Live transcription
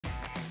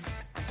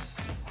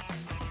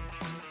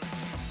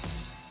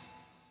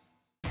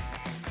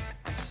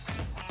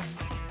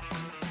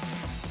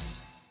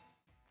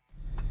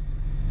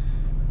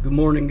Good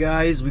morning,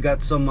 guys. We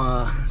got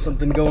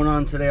something going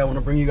on today. I want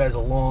to bring you guys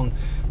along.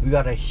 We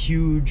got a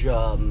huge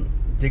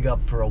dig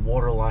up for a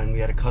water line. We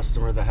had a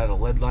customer that had a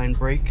lead line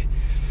break,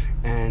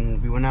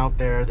 and we went out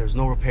there. There's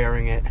no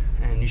repairing it,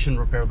 and you shouldn't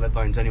repair lead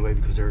lines anyway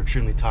because they're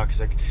extremely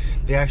toxic.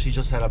 They actually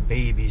just had a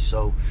baby,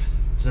 so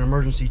it's an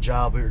emergency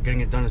job. We were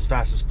getting it done as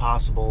fast as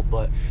possible,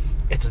 but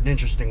it's an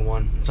interesting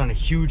one. It's on a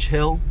huge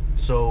hill,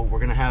 so we're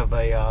gonna have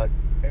a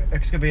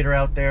excavator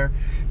out there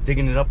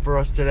digging it up for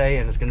us today,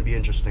 and it's going to be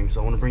interesting.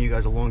 So I want to bring you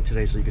guys along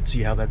today so you can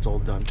see how that's all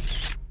done.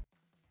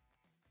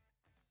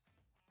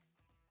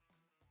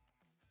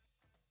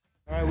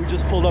 All right, we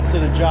just pulled up to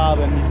the job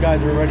and these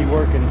guys are already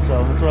working,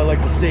 so that's what I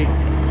like to see.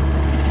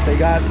 They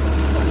got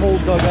a hole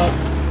dug up.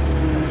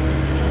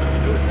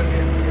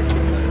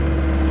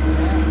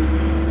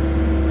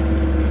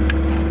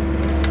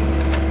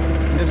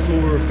 And this is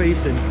what we were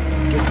facing,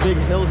 this big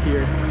hill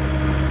here.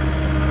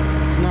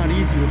 It's not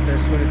easy with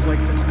this when it's like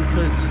this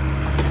because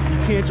you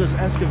can't just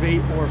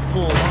excavate or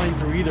pull a line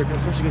through either,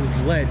 especially because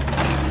it's lead.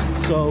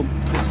 So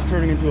this is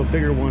turning into a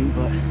bigger one,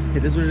 but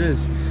it is what it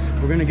is.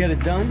 We're gonna get it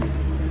done,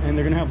 and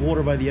they're gonna have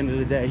water by the end of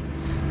the day.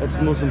 That's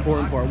the most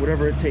important part,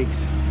 whatever it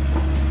takes.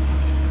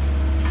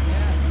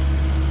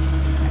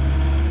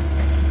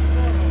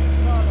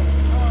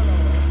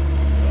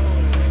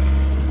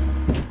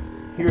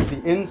 Here's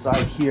the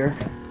inside here.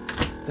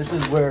 This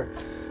is where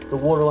the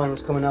water line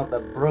was coming out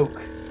that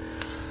broke.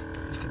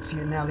 See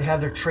it now. They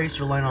have their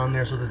tracer line on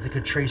there so that they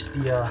could trace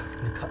the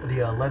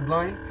lead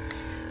line,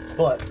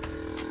 but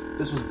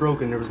this was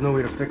broken. There was no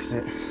way to fix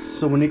it.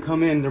 So when they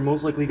come in, they're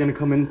most likely going to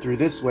come in through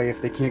this way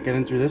if they can't get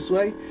in through this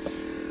way,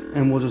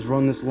 and we'll just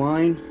run this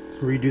line,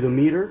 redo the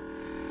meter.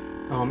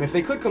 If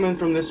they could come in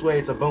from this way,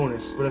 it's a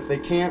bonus, but if they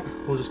can't,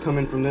 we'll just come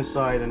in from this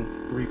side and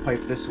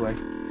repipe this way.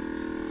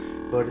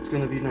 But it's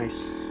going to be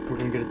nice. We're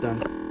going to get it done.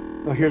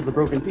 Oh, here's the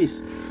broken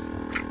piece.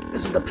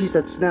 This is the piece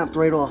that snapped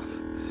right off.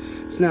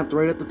 Snapped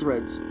right at the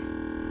threads,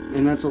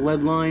 and that's a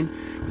lead line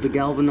with a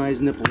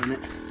galvanized nipple in it,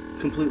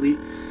 completely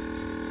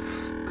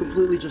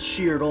just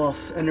sheared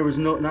off, and there was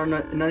not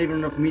even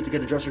enough meat to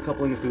get a dresser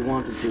coupling if we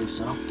wanted to,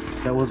 so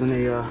that wasn't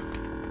a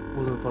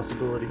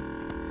possibility.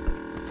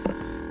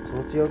 So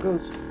let's see how it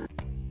goes.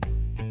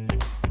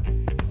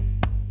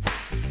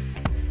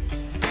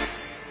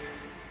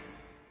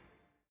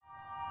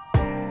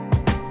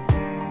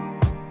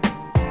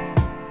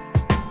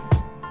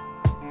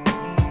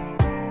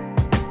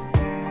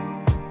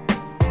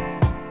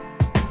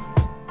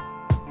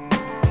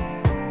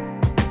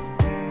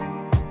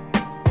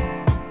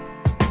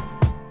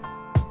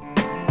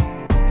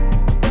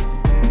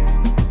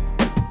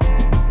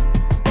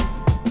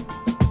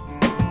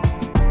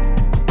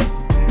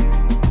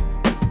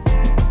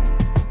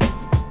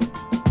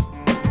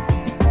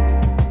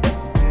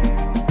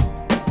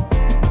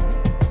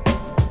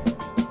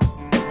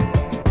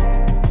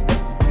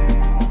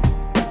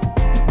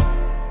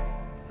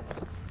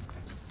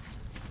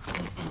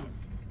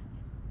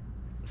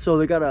 So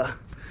they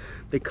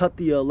cut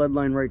the lead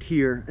line right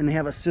here, and they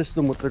have a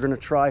system. What they're going to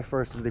try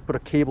first is they put a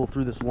cable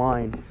through this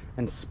line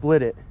and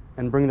split it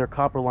and bring their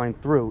copper line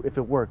through if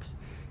it works.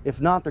 If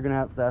not, they're going to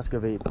have to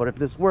excavate. But if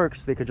this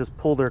works, they could just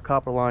pull their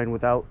copper line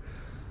without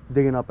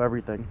digging up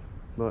everything.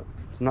 But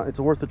it's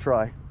worth a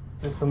try.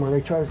 System where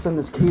they try to send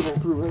this cable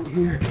through right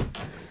here.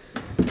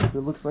 It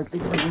looks like they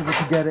might be able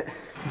to get it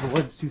because the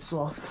lead's too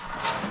soft.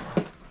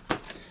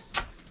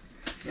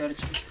 Got it.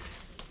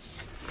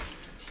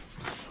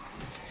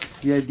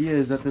 The idea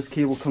is that this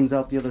cable comes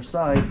out the other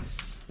side,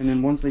 and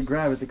then once they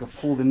grab it, they can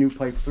pull the new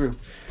pipe through.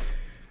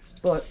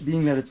 But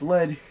being that it's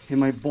lead, it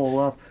might ball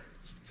up.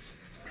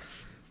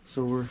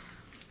 So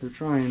they're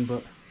trying,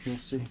 but we'll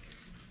see.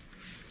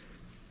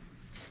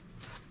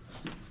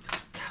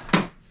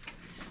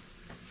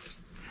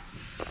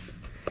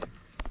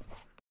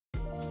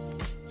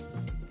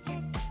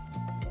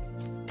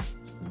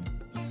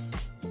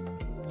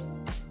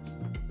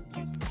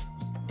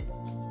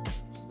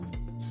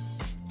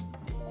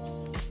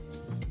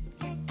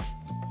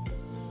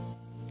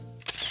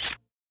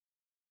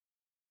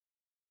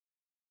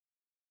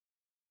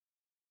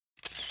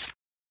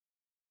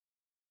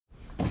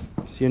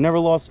 So you never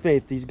lost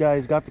faith. These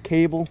guys got the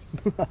cable.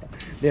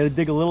 They had to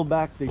dig a little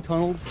back. They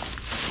tunneled,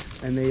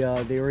 and they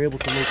were able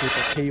to locate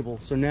the cable.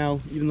 So now,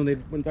 even though they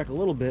went back a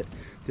little bit,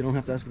 they don't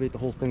have to excavate the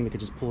whole thing. They could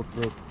just pull it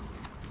through.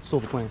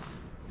 Still the plan.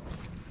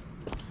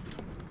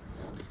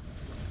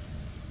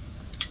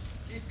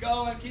 Keep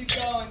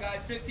going,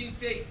 guys. 15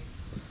 feet.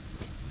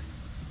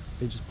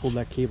 They just pulled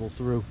that cable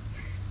through.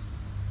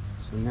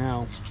 So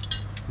now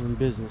we're in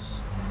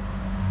business.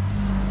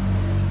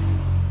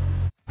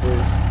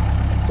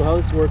 So how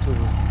this works is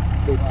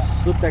they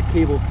slip that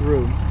cable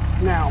through.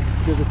 Now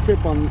there's a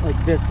tip on like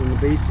this in the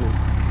basement,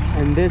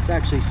 and this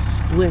actually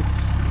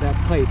splits that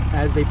pipe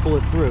as they pull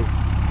it through,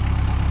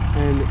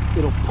 and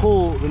it'll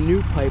pull the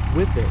new pipe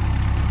with it.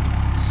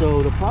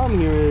 So the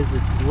problem here is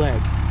it's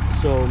lead.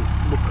 So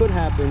what could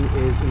happen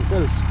is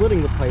instead of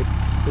splitting the pipe,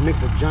 it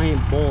makes a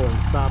giant ball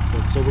and stops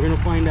it. So we're going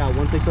to find out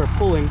once they start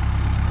pulling,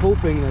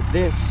 hoping that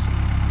this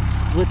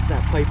splits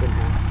that pipe in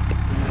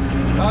half.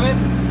 Coming.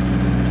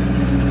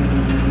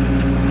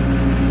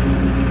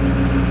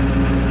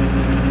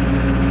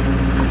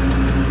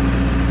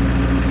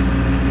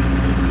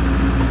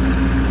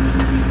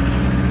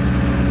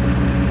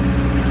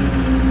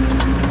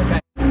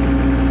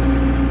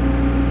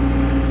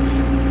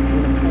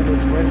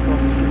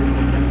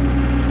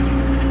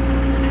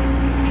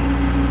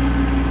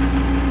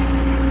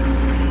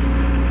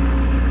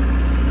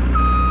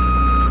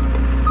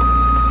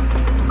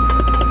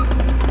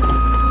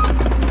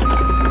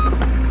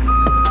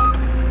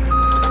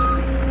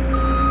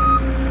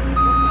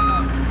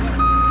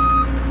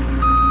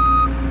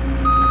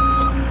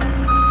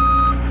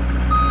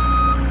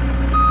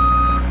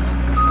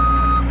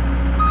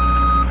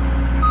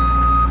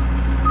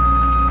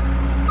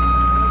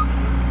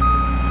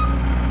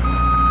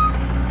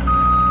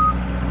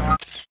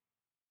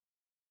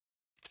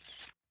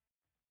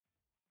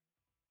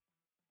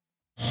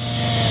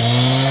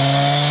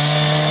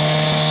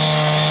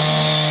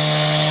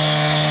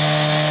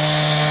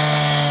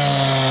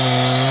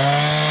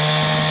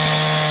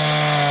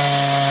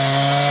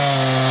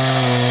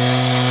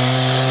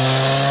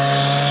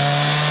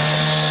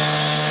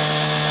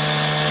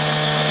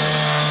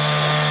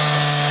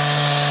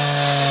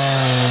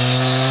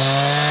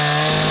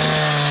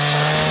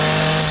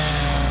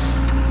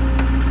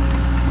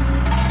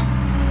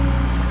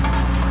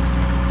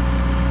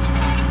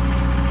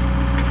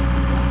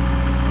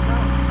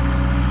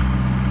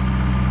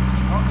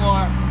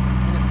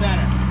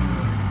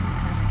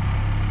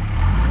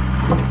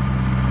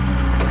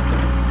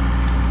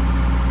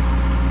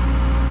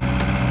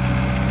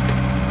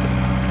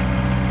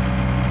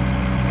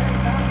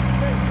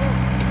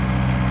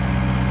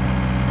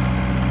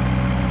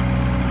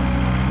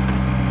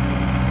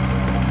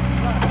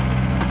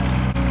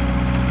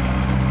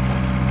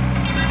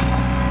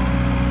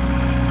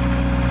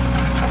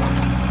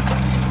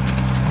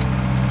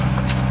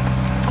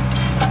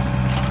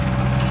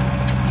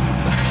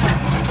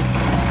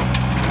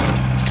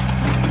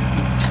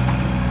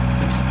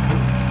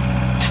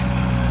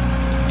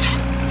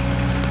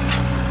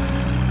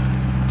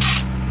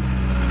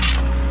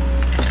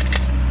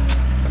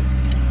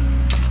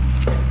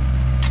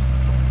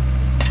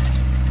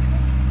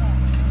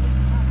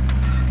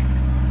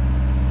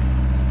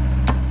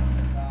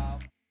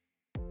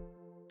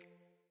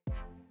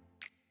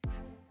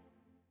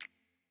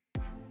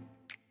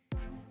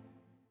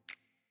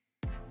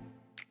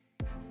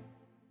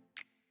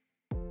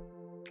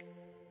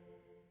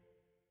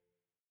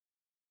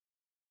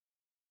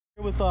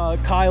 With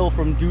Kyle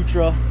from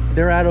Dutra.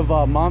 They're out of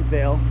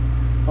Montvale.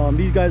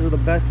 These guys are the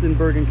best in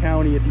Bergen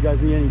County if you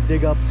guys need any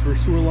dig ups for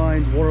sewer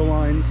lines, water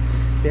lines.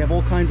 They have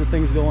all kinds of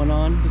things going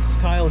on. This is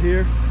Kyle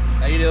here.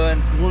 How you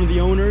doing? He's one of the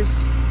owners.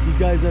 These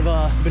guys have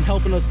been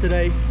helping us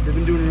today. They've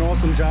been doing an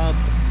awesome job.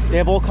 They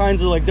have all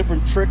kinds of like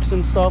different tricks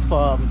and stuff.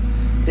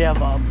 They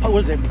have what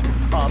is it?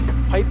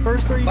 Pipe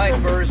burster?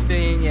 Pipe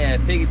bursting, yeah,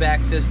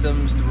 piggyback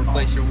systems to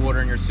replace your water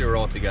and your sewer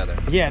altogether.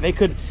 Yeah, they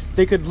could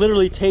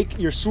literally take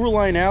your sewer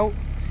line out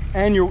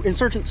and your, in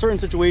certain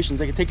situations,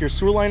 they could take your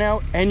sewer line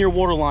out and your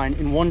water line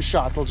in one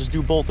shot. They'll just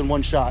do both in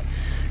one shot.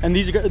 And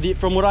these are,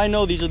 from what I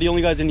know, these are the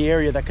only guys in the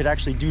area that could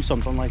actually do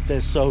something like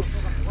this. So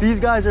these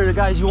guys are the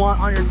guys you want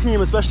on your team,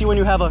 especially when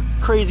you have a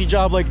crazy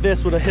job like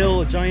this with a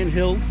hill, a giant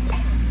hill.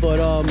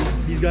 But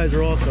these guys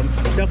are awesome.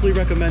 Definitely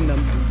recommend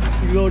them.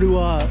 You can go to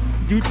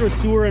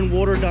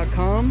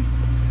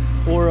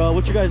dutrasewerandwater.com, or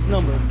what's your guys'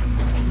 number?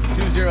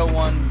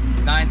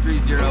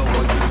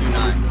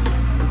 201-930-1229.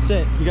 That's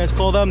it. You guys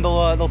call them,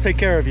 they'll take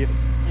care of you.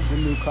 There's a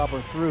new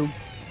copper through.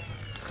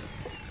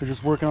 They're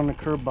just working on the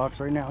curb box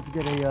right now to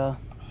get a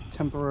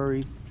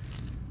temporary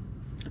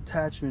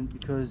attachment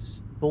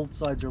because both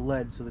sides are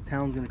lead, so the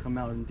town's gonna come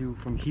out and do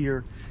from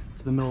here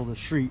to the middle of the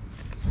street.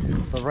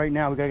 But right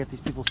now we gotta get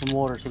these people some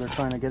water, so they're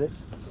trying to get it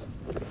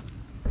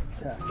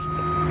attached.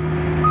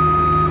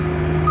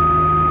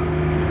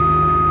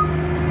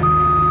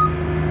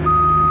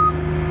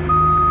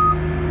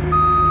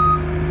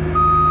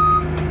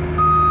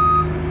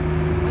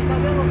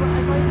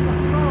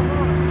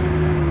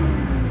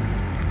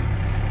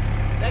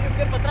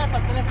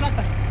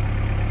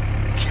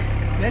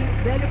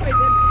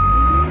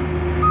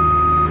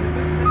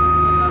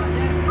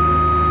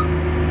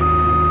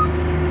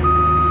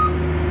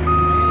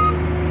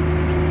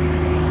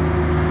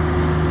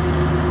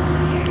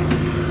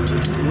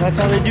 That's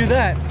how they do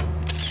that.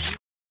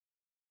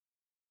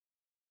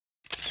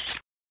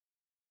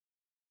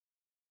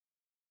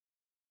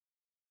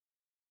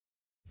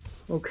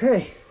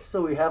 Okay,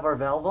 so we have our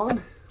valve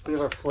on, we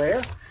have our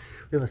flare,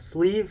 we have a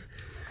sleeve.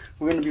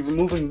 We're going to be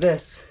removing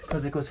this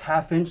because it goes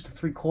 1/2 inch to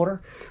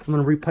 3/4. I'm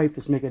going to repipe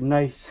this, make it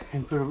nice,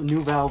 and put a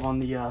new valve on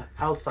the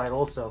house side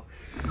also.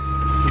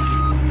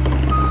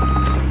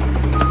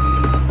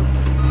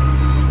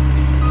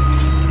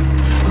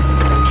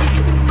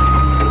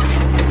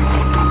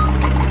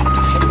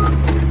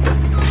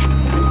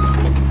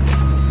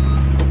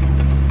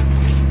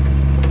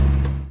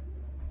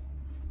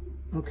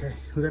 Okay,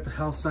 we got the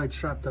house side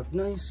strapped up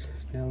nice.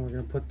 Now we're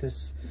going to put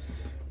this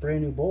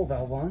brand new bowl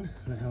valve on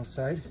the house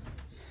side.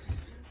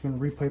 I'm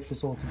gonna repipe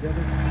this all together.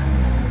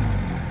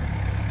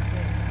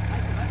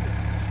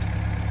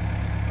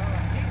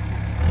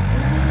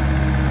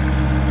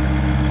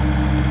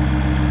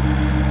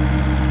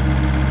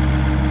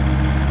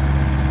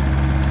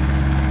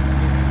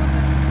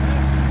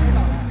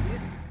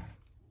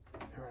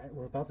 Alright,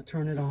 we're about to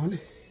turn it on.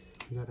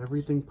 We got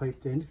everything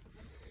piped in.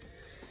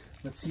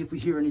 Let's see if we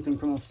hear anything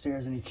from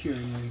upstairs, any cheering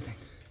or anything.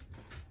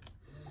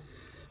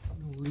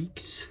 No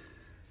leaks.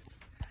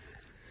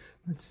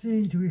 Let's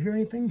see, do we hear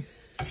anything?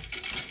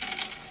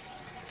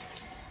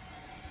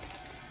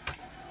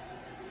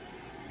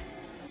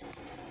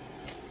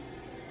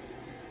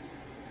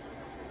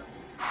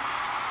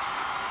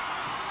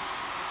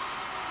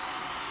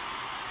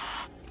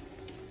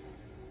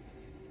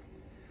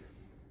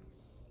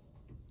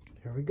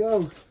 There we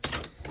go.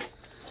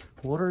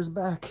 Water is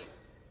back.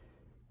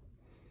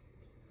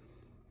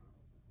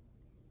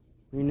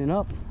 Cleaning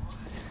up.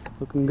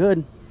 Looking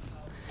good.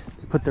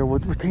 They put their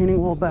wood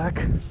retaining wall back.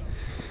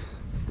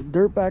 The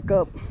dirt back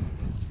up.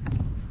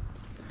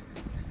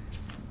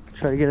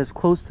 Try to get as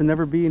close to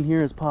never being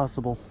here as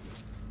possible.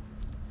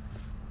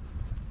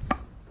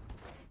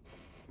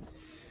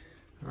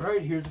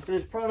 Alright, here's the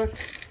finished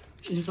product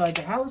inside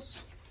the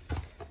house.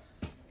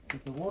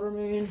 With the water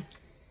main.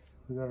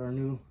 We got our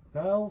new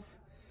valve.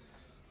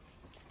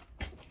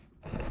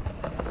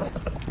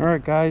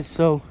 Alright guys,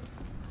 so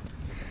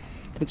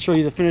let's show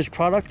you the finished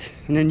product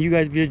and then you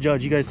guys be the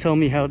judge. You guys tell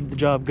me how did the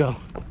job go.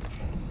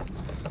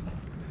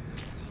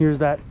 Here's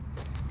that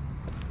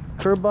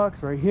curb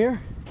box right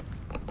here.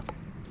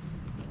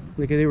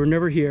 Like they were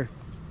never here.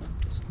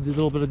 Just a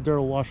little bit of dirt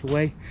will wash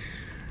away,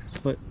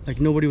 but like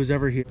nobody was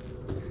ever here.